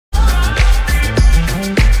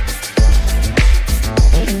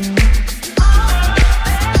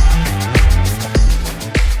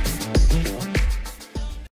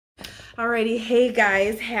Alrighty, hey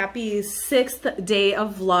guys, happy 6th day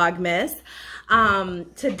of Vlogmas.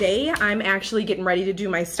 Today I'm actually getting ready to do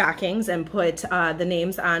my stockings and put the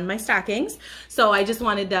names on my stockings. So I just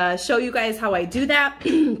wanted to show you guys how I do that.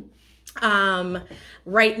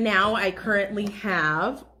 Right now I currently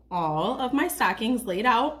have all of my stockings laid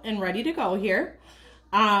out and ready to go here.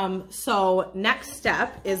 So next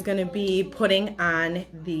step is going to be putting on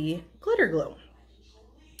the glitter glue.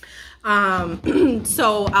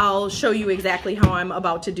 So I'll show you exactly how I'm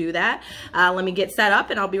about to do that. Let me get set up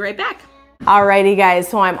and I'll be right back. Alrighty guys,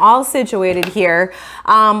 so I'm all situated here.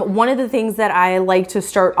 One of the things that I like to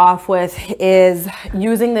start off with is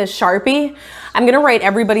using this Sharpie. I'm gonna write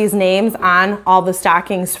everybody's names on all the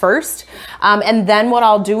stockings first. And then what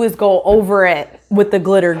I'll do is go over it with the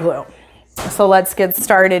glitter glue. So let's get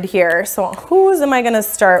started here. So whose am I gonna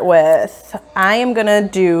start with? I am gonna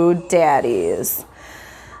do Daddy's.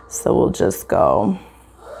 So we'll just go.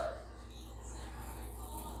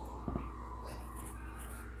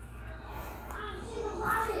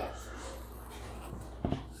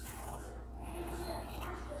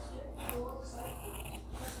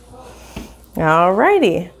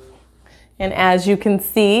 Alrighty. And as you can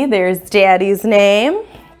see, there's Daddy's name.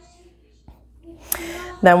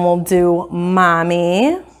 Then we'll do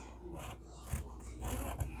Mommy.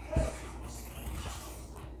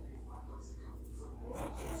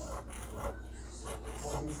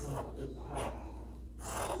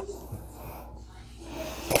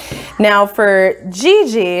 Now for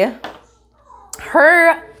Gigi,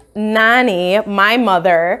 her nanny, my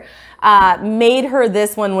mother, made her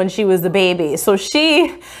this one when she was a baby. So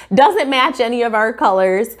she doesn't match any of our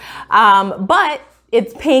colors, but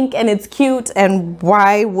it's pink and it's cute, and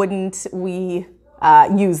why wouldn't we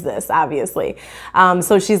use this, obviously.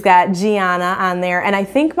 So she's got Gianna on there, and I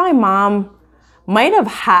think my mom might have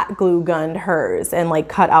hot glue gunned hers and like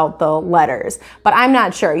cut out the letters, but I'm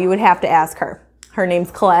not sure. You would have to ask her. Her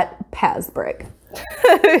name's Colette Pasbrick.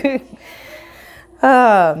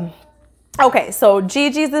 Okay, so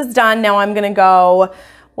Gigi's is done. Now I'm gonna go,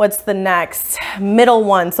 what's the next? Middle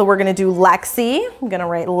one. So we're gonna do Lexi. I'm gonna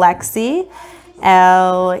write Lexi,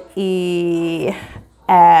 L-E-X-I.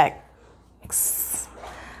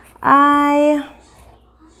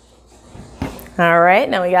 All right,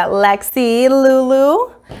 now we got Lexi,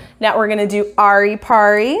 Lulu. Now we're gonna do Ari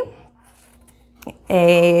Pari,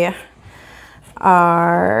 A-R-I.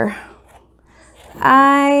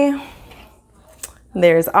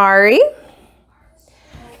 There's Ari.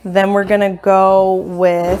 Then we're gonna go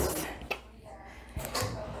with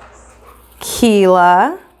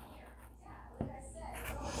Keela.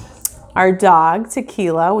 Our dog,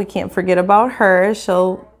 Tequila. We can't forget about her.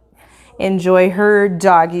 She'll enjoy her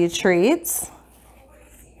doggy treats.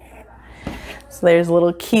 So there's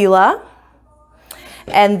little Keela.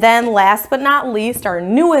 And then last but not least, our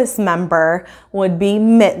newest member would be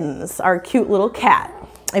Mittens, our cute little cat.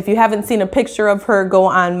 If you haven't seen a picture of her, go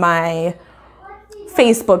on my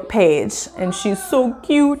Facebook page, and she's so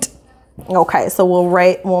cute. Okay, so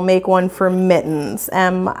we'll make one for Mittens,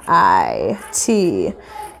 M-I-T-T-E-N-S.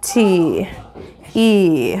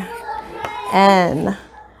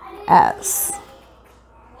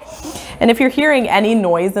 And if you're hearing any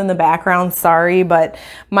noise in the background, sorry, but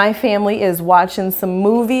my family is watching some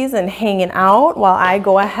movies and hanging out while I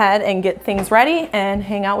go ahead and get things ready and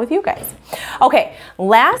hang out with you guys. Okay,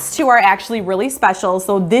 last two are actually really special.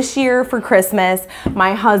 So this year for Christmas,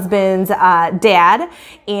 my husband's dad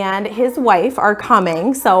and his wife are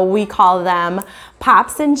coming. So we call them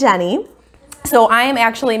Pops and Jenny. So I am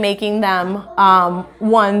actually making them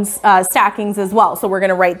stockings as well. So we're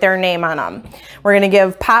gonna write their name on them. We're gonna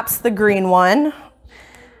give Pops the green one.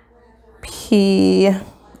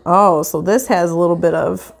 Oh, so this has a little bit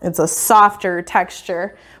of, it's a softer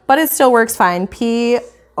texture, but it still works fine. P-O-P-S.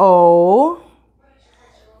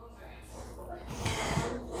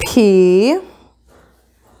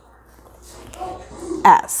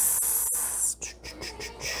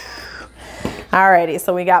 Alrighty,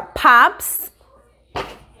 so we got Pops.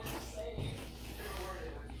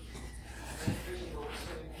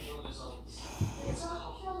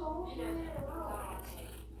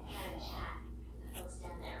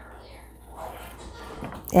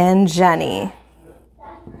 And Jenny.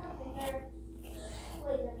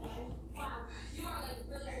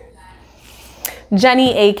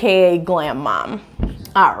 Jenny, AKA Glam Mom.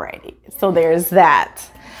 Alrighty, so there's that.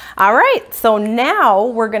 All right, so now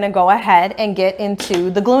we're gonna go ahead and get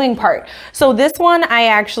into the gluing part. So this one I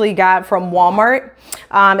actually got from Walmart.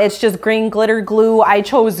 It's just green glitter glue. I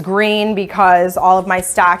chose green because all of my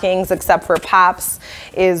stockings except for Pop's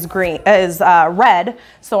is red.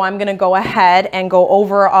 So I'm gonna go ahead and go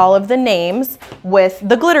over all of the names with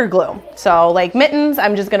the glitter glue. So like Mittens,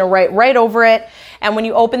 I'm just gonna write right over it. And when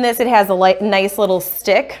you open this, it has a nice little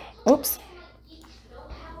stick, oops,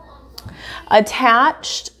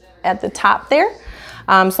 attached at the top there.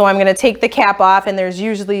 So I'm gonna take the cap off, and there's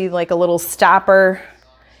usually like a little stopper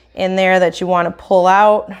in there that you wanna pull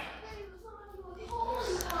out.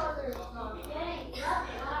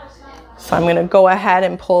 So I'm gonna go ahead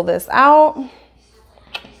and pull this out.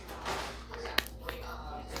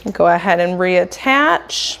 Go ahead and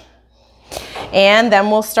reattach. And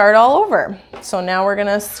then we'll start all over. So now we're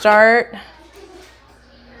gonna start.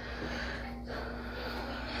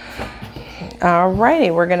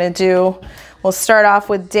 Alrighty, we'll start off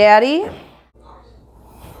with Daddy.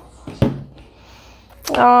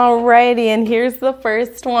 Alrighty, and here's the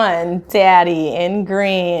first one, Daddy in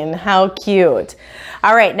green. How cute.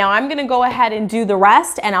 All right, now I'm gonna go ahead and do the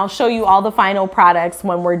rest, and I'll show you all the final products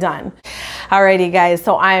when we're done. Alrighty guys,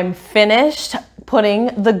 so I'm finished putting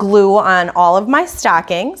the glue on all of my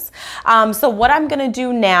stockings. So what I'm gonna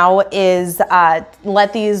do now is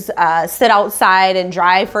let these sit outside and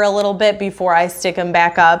dry for a little bit before I stick them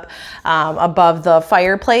back up above the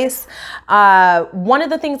fireplace. One of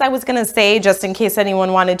the things I was gonna say, just in case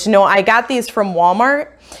anyone wanted to know, I got these from Walmart.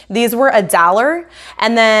 These were $1,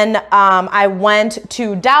 and then I went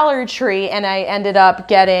to Dollar Tree and I ended up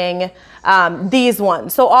getting these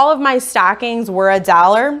ones. So all of my stockings were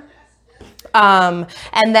 $1.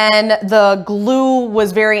 And then the glue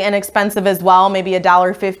was very inexpensive as well, maybe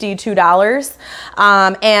 $1.50, $2.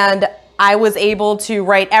 And I was able to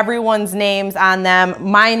write everyone's names on them,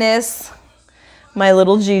 minus my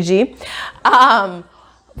little Gigi,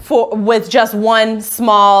 with just one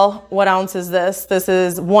small, what ounce is this? This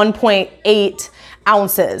is 1.8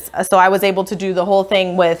 ounces. So I was able to do the whole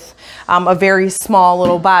thing with a very small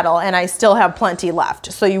little bottle, and I still have plenty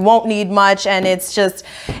left. So you won't need much, and it's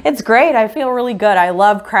great. I feel really good. I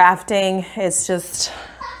love crafting. It's just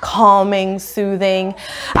calming, soothing.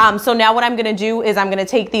 So now what I'm gonna do is I'm gonna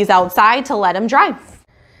take these outside to let them dry.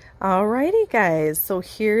 Alrighty guys, so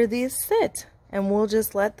here these sit, and we'll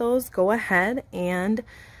just let those go ahead and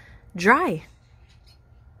dry.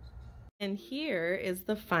 And here is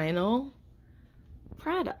the final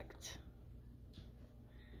product.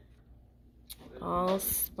 All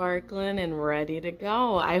sparkling and ready to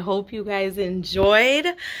go. I hope you guys enjoyed.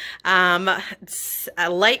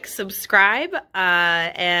 Like, subscribe,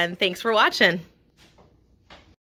 and thanks for watching.